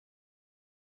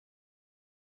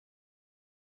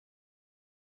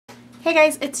Hey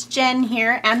guys, it's Jen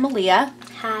here and Malia.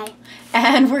 Hi.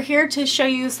 And we're here to show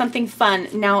you something fun.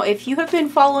 Now, if you have been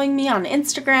following me on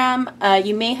Instagram,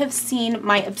 you may have seen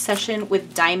my obsession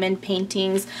with diamond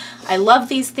paintings. I love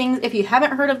these things. If you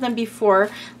haven't heard of them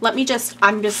before, I'm just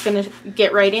going to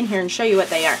get right in here and show you what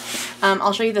they are.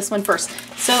 I'll show you this one first.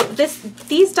 So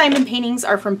these diamond paintings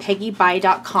are from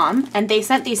PeggyBuy.com, and they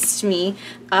sent these to me,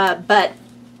 but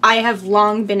I have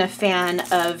long been a fan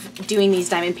of doing these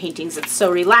diamond paintings. It's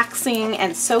so relaxing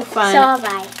and so fun. So have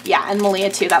I. Yeah, and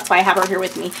Malia too. That's why I have her here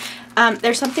with me.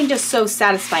 There's something just so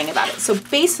satisfying about it. So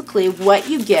basically what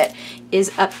you get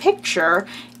is a picture,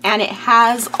 and it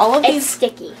has all of these... It's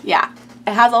sticky. Yeah.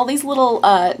 It has all these little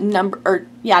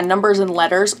numbers and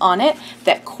letters on it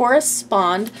that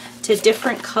correspond to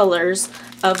different colors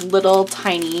of little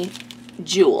tiny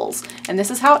jewels. And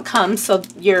this is how it comes. So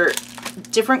your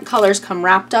different colors come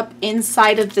wrapped up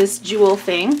inside of this jewel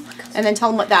thing. And then tell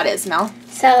them what that is, Mel.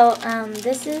 So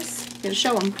this is... I'm going to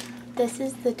show them. This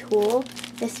is the tool.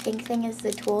 This pink thing is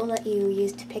the tool that you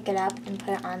use to pick it up and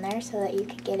put it on there so that you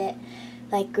could get it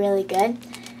like really good.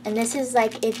 And this is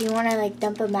like if you want to like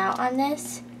dump them out on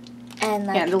this, and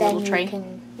like the then little tray. You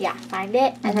can find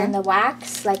it. And then the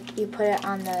wax, like you put it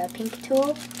on the pink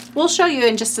tool. We'll show you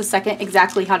in just a second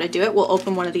exactly how to do it. We'll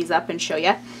open one of these up and show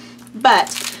you.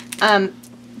 But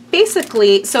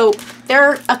basically, so there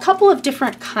are a couple of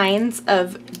different kinds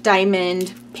of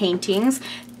diamond paintings.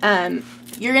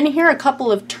 You're going to hear a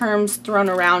couple of terms thrown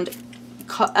around.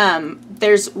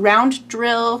 There's round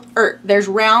drill, or there's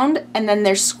round, and then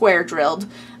there's square drilled,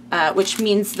 which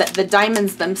means that the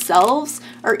diamonds themselves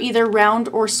are either round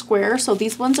or square. So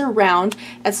these ones are round.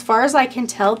 As far as I can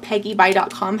tell,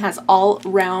 PeggyBuy.com has all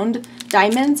round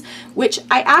diamonds, which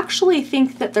I actually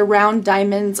think that the round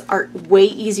diamonds are way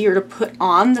easier to put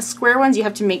on. The square ones, you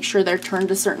have to make sure they're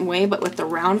turned a certain way, but with the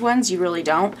round ones, you really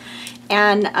don't.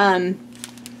 And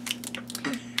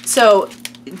so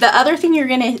the other thing you're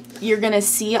gonna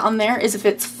see on there is if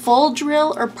it's full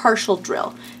drill or partial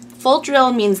drill. Full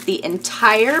drill means the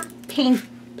entire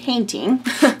painting,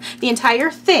 the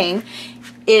entire thing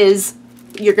is,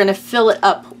 you're gonna fill it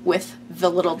up with the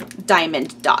little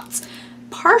diamond dots.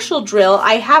 Partial drill,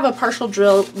 I have a partial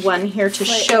drill one here to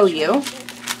show you.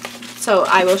 So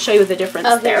I will show you the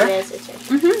difference there. Oh, there it is. It's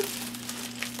right.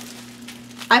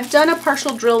 I've done a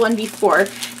partial drill one before.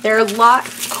 They're a lot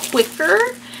quicker,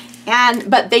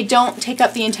 but they don't take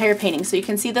up the entire painting. So you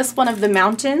can see this one of the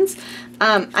mountains.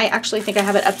 I actually think I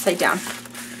have it upside down.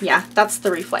 Yeah, that's the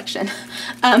reflection.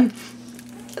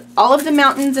 All of the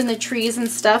mountains and the trees and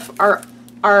stuff are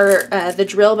the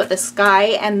drill, but the sky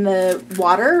and the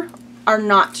water are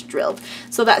not drilled.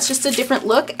 So that's just a different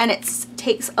look, and it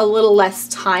takes a little less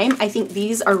time. I think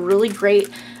these are really great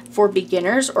for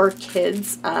beginners or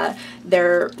kids.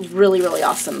 They're really, really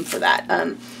awesome for that.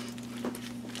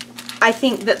 I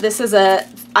think that this is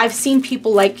I've seen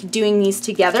people like doing these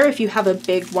together. If you have a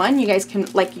big one, you guys can,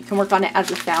 you can work on it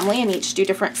as a family and each do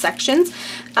different sections.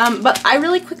 But I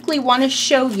really quickly want to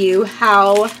show you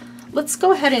how. Let's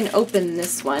go ahead and open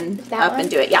this one up and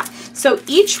do it. Yeah. So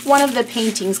each one of the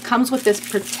paintings comes with this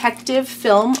protective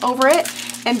film over it.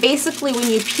 And basically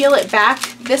when you peel it back,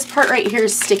 this part right here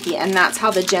is sticky, and that's how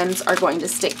the gems are going to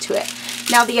stick to it.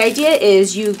 Now the idea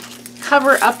is you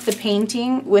cover up the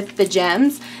painting with the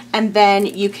gems, and then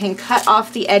you can cut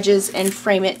off the edges and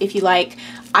frame it if you like.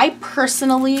 I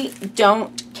personally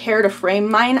don't care to frame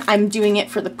mine. I'm doing it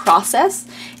for the process,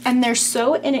 and they're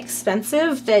so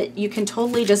inexpensive that you can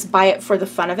totally just buy it for the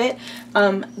fun of it.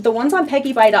 The ones on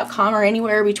PeggyBuy.com are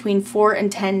anywhere between $4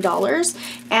 and $10,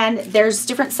 and there's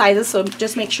different sizes, so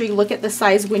just make sure you look at the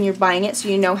size when you're buying it so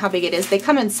you know how big it is. They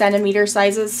come in centimeter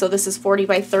sizes, so this is 40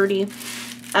 by 30.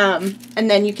 And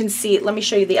then you can see, let me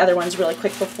show you the other ones really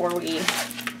quick before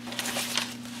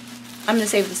I'm going to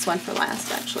save this one for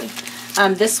last, actually.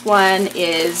 This one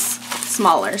is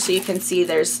smaller, so you can see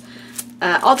there's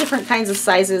all different kinds of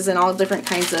sizes and all different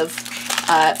kinds of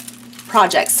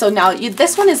projects. So now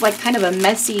this one is like kind of a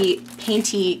messy,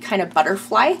 painty kind of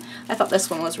butterfly. I thought this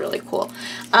one was really cool.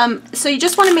 So you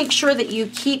just want to make sure that you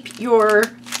keep your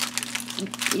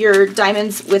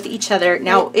diamonds with each other.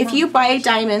 Now, if you buy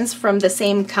diamonds from the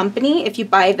same company, if you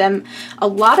buy them,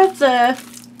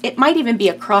 it might even be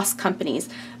across companies,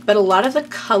 but a lot of the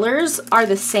colors are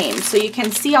the same. So you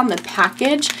can see on the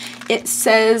package, it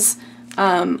says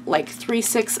like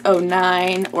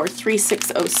 3609 or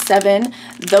 3607.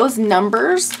 Those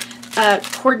numbers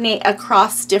coordinate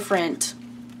across different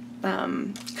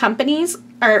companies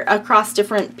or across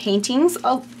different paintings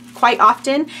quite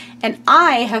often. And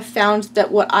I have found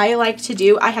that what I like to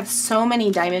do, I have so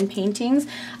many diamond paintings,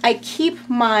 I keep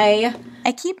my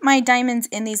I keep my diamonds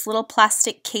in these little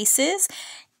plastic cases,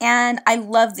 and I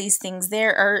love these things. They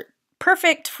are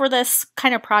perfect for this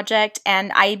kind of project,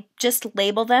 and I just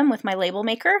label them with my label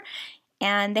maker,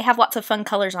 and they have lots of fun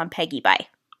colors on Peggy Buy.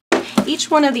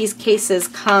 Each one of these cases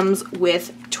comes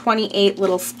with 28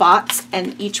 little spots,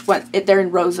 and each one, they're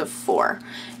in rows of 4.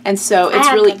 And so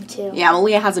it's really, yeah, well,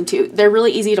 Leah has them too. They're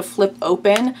really easy to flip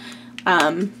open.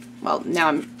 Well, now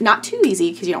I'm not too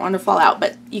easy because you don't want to fall out,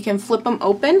 but you can flip them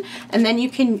open, and then you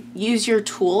can use your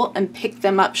tool and pick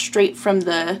them up straight from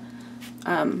the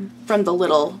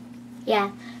little.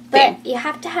 Yeah. But you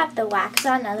have to have the wax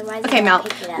on, otherwise okay, Mel,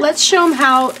 let's show them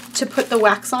how to put the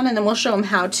wax on, and then we'll show them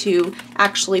how to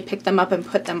actually pick them up and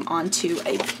put them onto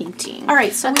a painting. All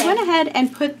right, so we went ahead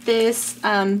and put this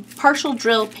partial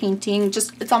drill painting,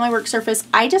 it's on my work surface.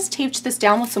 I just taped this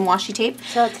down with some washi tape.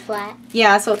 So it's flat?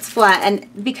 Yeah, so it's flat. And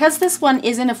because this one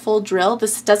isn't a full drill,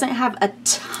 this doesn't have a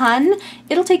ton.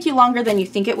 It'll take you longer than you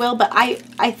think it will, but I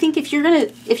think if you're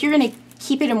gonna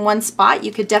keep it in one spot,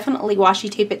 you could definitely washi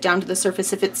tape it down to the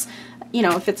surface if it's, you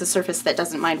know, if it's a surface that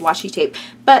doesn't mind washi tape.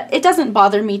 But it doesn't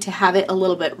bother me to have it a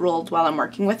little bit rolled while I'm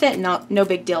working with it. No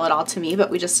big deal at all to me,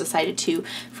 but we just decided to,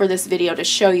 for this video, to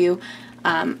show you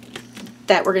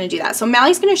that we're going to do that. So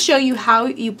Mally's going to show you how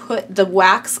you put the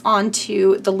wax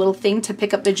onto the little thing to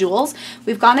pick up the jewels.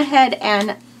 We've gone ahead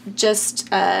and just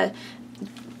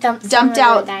dumped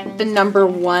out the number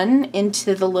 1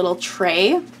 into the little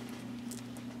tray.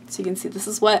 So you can see this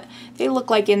is what they look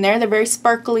like in there. They're very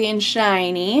sparkly and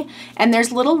shiny. And there's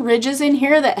little ridges in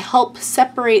here that help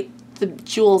separate the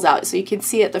jewels out. So you can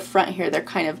see at the front here, they're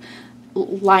kind of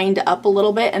lined up a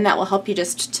little bit, and that will help you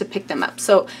just to pick them up.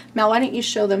 So Mel, why don't you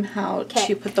show them how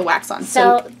to put the wax on?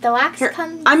 So the wax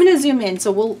comes... I'm going to zoom in, so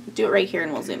we'll do it right here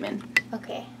and we'll zoom in.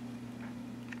 Okay.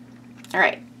 All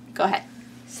right, go ahead.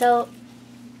 So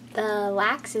the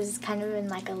wax is kind of in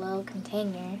like a little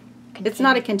container. It's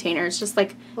not a container, it's just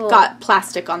like got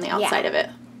plastic on the outside of it.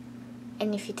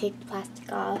 And if you take the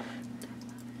plastic off...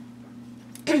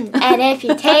 and if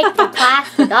you take the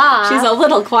plastic off... She's a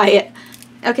little quiet.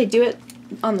 Okay, do it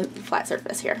on the flat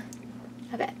surface here.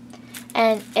 Okay.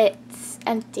 And it's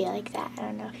empty like that. I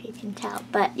don't know if you can tell,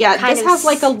 but... Yeah, this has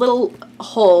like a little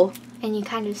hole. And you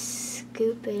kind of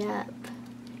scoop it up.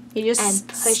 You just... And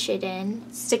push it in.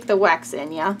 Stick the wax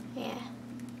in, yeah? Yeah.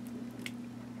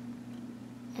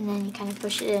 And then you kind of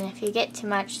push it in. If you get too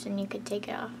much, then you could take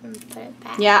it off and put it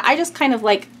back. Yeah, I just kind of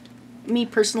like, me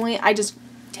personally, I just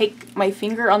take my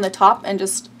finger on the top and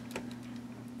just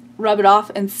rub it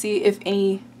off and see if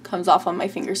any comes off on my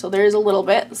finger. So there is a little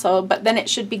bit, so but then it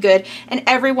should be good. And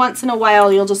every once in a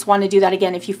while, you'll just want to do that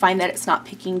again if you find that it's not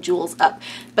picking jewels up.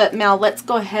 But Mel, let's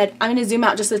go ahead. I'm going to zoom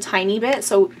out just a tiny bit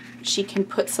so she can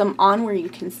put some on where you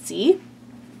can see.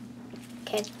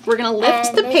 Okay. We're going to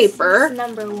lift the paper. This is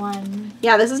number 1.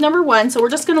 Yeah, this is number 1. So we're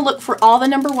just going to look for all the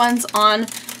number 1s on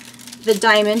the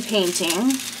diamond painting.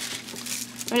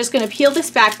 I'm just going to peel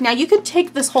this back. Now you could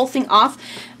take this whole thing off,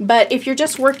 but if you're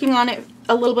just working on it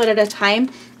a little bit at a time,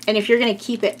 and if you're going to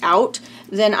keep it out,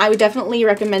 then I would definitely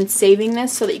recommend saving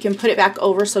this so that you can put it back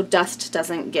over so dust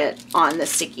doesn't get on the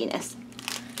stickiness.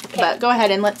 Okay. But go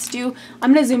ahead and let's do,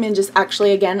 I'm going to zoom in just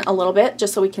actually again a little bit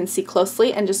just so we can see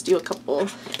closely and just do a couple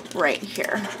right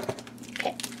here.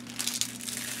 Okay.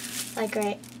 Like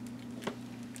right.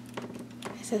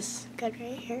 Is this good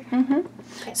right here? Mm-hmm.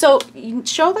 Okay. So you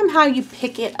show them how you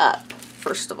pick it up,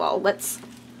 first of all. Let's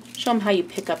show them how you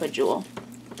pick up a jewel.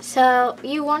 So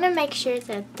you want to make sure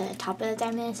that the top of the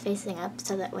diamond is facing up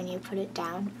so that when you put it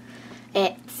down,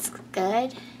 it's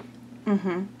good.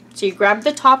 Mm-hmm. So you grab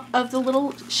the top of the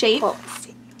little shape.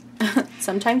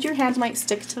 Sometimes your hands might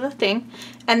stick to the thing.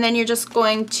 And then you're just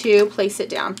going to place it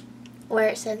down. Where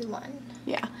it says 1.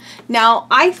 Yeah. Now,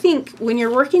 I think when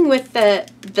you're working with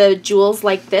the jewels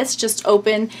like this, just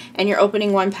open, and you're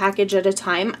opening one package at a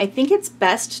time, I think it's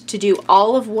best to do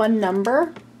all of one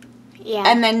number. Yeah.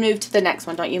 And then move to the next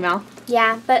one, don't you, Mel?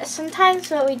 Yeah, but sometimes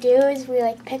what we do is we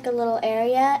like pick a little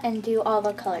area and do all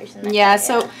the colors in that area.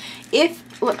 So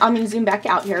if, look, I'm going to zoom back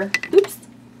out here. Oops.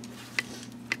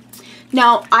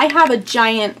 Now, I have a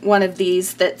giant one of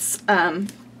these that's,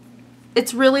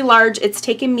 it's really large. It's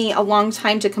taken me a long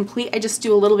time to complete. I just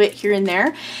do a little bit here and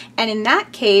there. And in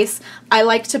that case, I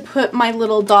like to put my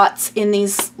little dots in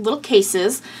these little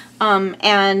cases,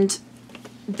 and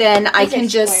then I can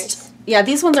just... Yeah,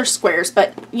 these ones are squares,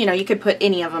 but, you know, you could put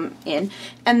any of them in.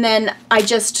 And then I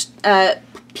just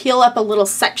peel up a little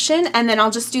section, and then I'll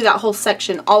just do that whole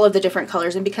section, all of the different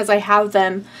colors. And because I have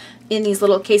them in these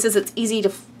little cases, it's easy to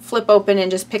flip open and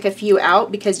just pick a few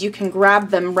out because you can grab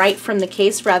them right from the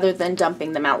case rather than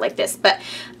dumping them out like this. But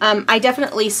I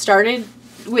definitely started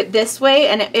with this way,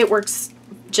 and it works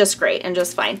just great and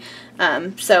just fine.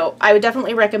 So I would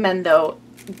definitely recommend, though,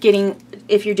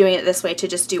 if you're doing it this way, to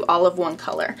just do all of one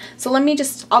color. So let me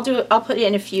just, I'll put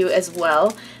in a few as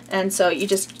well. And so you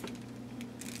just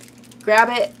grab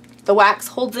it, the wax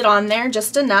holds it on there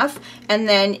just enough, and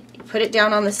then put it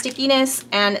down on the stickiness,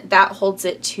 and that holds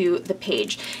it to the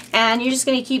page. And you're just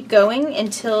going to keep going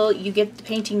until you get the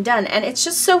painting done. And it's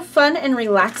just so fun and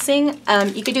relaxing.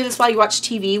 You could do this while you watch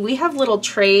TV. We have little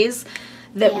trays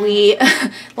that we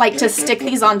like to stick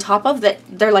these on top of, that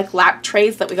they're like lap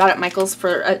trays that we got at Michael's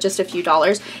for just a few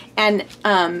dollars. And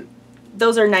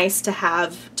those are nice to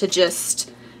have to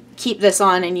just keep this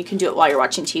on, and you can do it while you're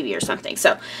watching TV or something.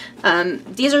 So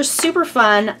these are super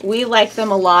fun. We like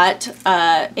them a lot.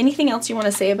 Anything else you want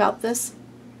to say about this,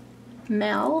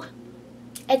 Mel?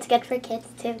 It's good for kids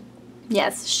too.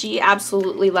 Yes, she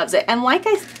absolutely loves it. And like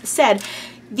I said,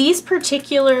 this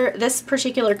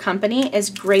particular company is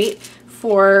great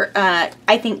for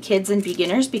I think kids and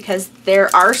beginners, because there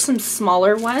are some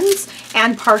smaller ones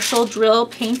and partial drill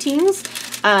paintings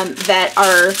that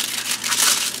are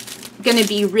going to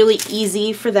be really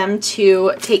easy for them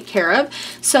to take care of.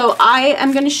 So I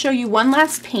am going to show you one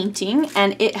last painting,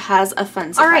 and it has a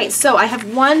fun surprise. All right, so I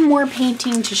have one more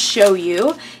painting to show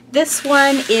you. This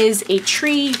one is a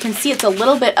tree. You can see it's a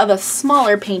little bit of a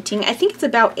smaller painting. I think it's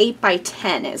about 8 by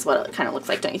 10 is what it kind of looks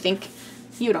like, don't you think?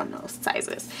 You don't know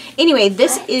sizes. Anyway,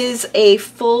 this is a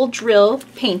full drill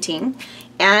painting,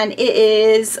 and it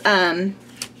is,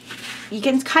 you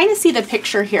can kind of see the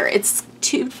picture here. It's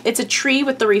a tree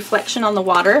with the reflection on the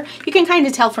water. You can kind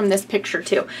of tell from this picture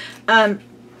too.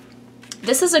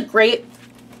 This is a great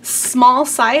small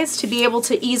size to be able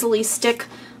to easily stick,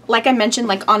 like I mentioned,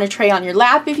 like on a tray on your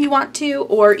lap if you want to,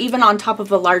 or even on top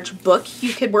of a large book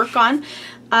you could work on.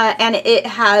 And it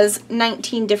has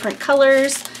 19 different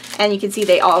colors, and you can see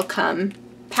they all come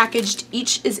packaged.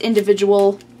 Each is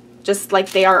individual, just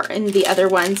like they are in the other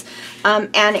ones.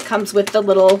 And it comes with the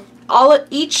little,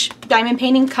 each diamond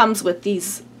painting comes with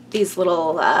these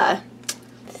little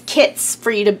kits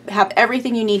for you to have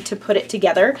everything you need to put it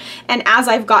together. And as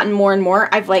I've gotten more and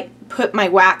more, I've like put my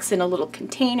wax in a little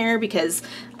container, because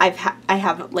I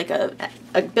have like a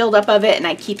buildup of it, and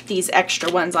I keep these extra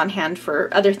ones on hand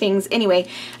for other things. Anyway,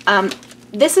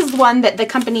 this is one that the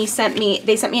company sent me.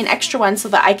 They sent me an extra one so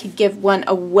that I could give one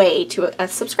away to a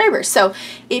subscriber. So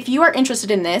if you are interested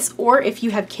in this, or if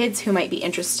you have kids who might be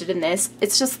interested in this,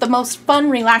 it's just the most fun,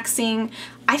 relaxing.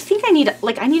 I think I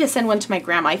need to send one to my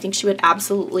grandma. I think she would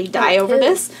absolutely die over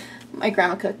this. My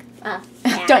grandma cook. Oh,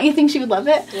 yeah. Don't you think she would love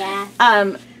it?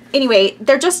 Yeah. Anyway,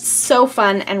 they're just so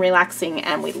fun and relaxing,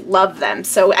 and we love them.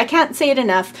 So I can't say it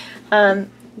enough.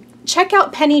 Check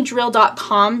out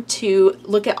pennydrill.com to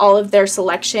look at all of their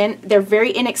selection. They're very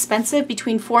inexpensive,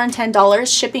 between $4 and $10.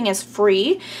 Shipping is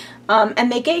free, and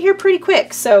they get here pretty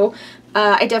quick. So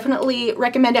I definitely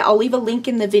recommend it. I'll leave a link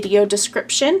in the video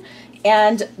description.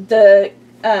 And the,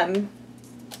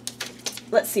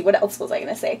 let's see, what else was I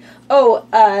going to say?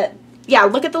 Oh, yeah,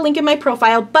 look at the link in my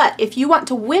profile. But if you want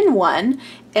to win one,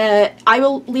 I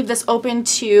will leave this open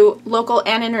to local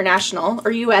and international,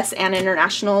 or US and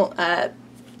international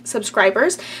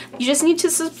subscribers. You just need to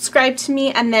subscribe to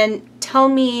me, and then tell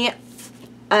me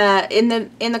in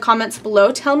the comments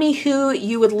below, tell me who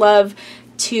you would love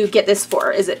to get this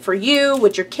for. Is it for you?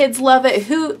 Would your kids love it?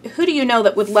 Who do you know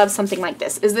that would love something like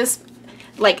this? Is this,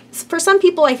 like, for some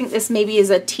people I think this maybe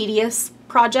is a tedious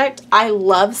project. I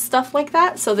love stuff like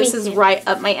that, so this is right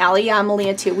up my alley. Yeah,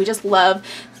 Malia too. We just love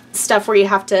stuff where you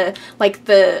have to, like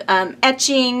the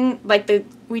etching, like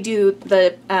we do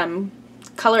the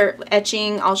color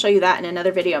etching. I'll show you that in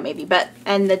another video maybe,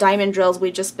 and the diamond drills,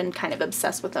 we've just been kind of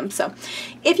obsessed with them. So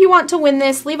if you want to win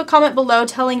this, leave a comment below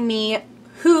telling me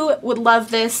who would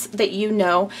love this that you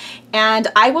know, and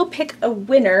I will pick a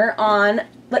winner on,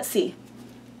 let's see,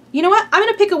 you know what, I'm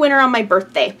gonna pick a winner on my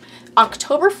birthday,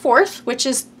 October 4th, which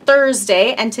is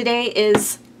Thursday, and today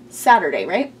is Saturday,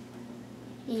 right?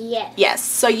 Yes. Yes,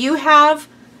 so you have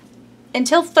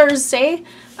until Thursday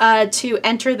to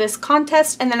enter this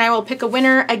contest, and then I will pick a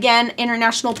winner. Again,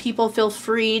 international people, feel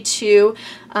free to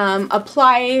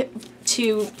apply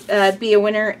to be a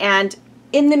winner, and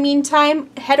in the meantime,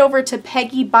 head over to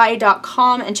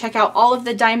peggybuy.com and check out all of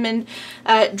the diamond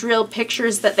drill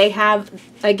pictures that they have.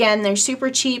 Again, they're super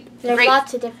cheap. There's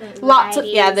lots of different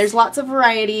varieties. Yeah, there's lots of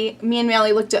variety. Me and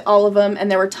Melly looked at all of them, and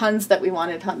there were tons that we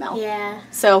wanted, huh, Mel? Yeah.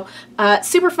 So,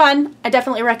 super fun. I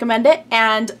definitely recommend it,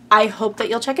 and I hope that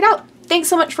you'll check it out. Thanks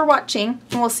so much for watching,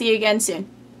 and we'll see you again soon.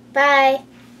 Bye.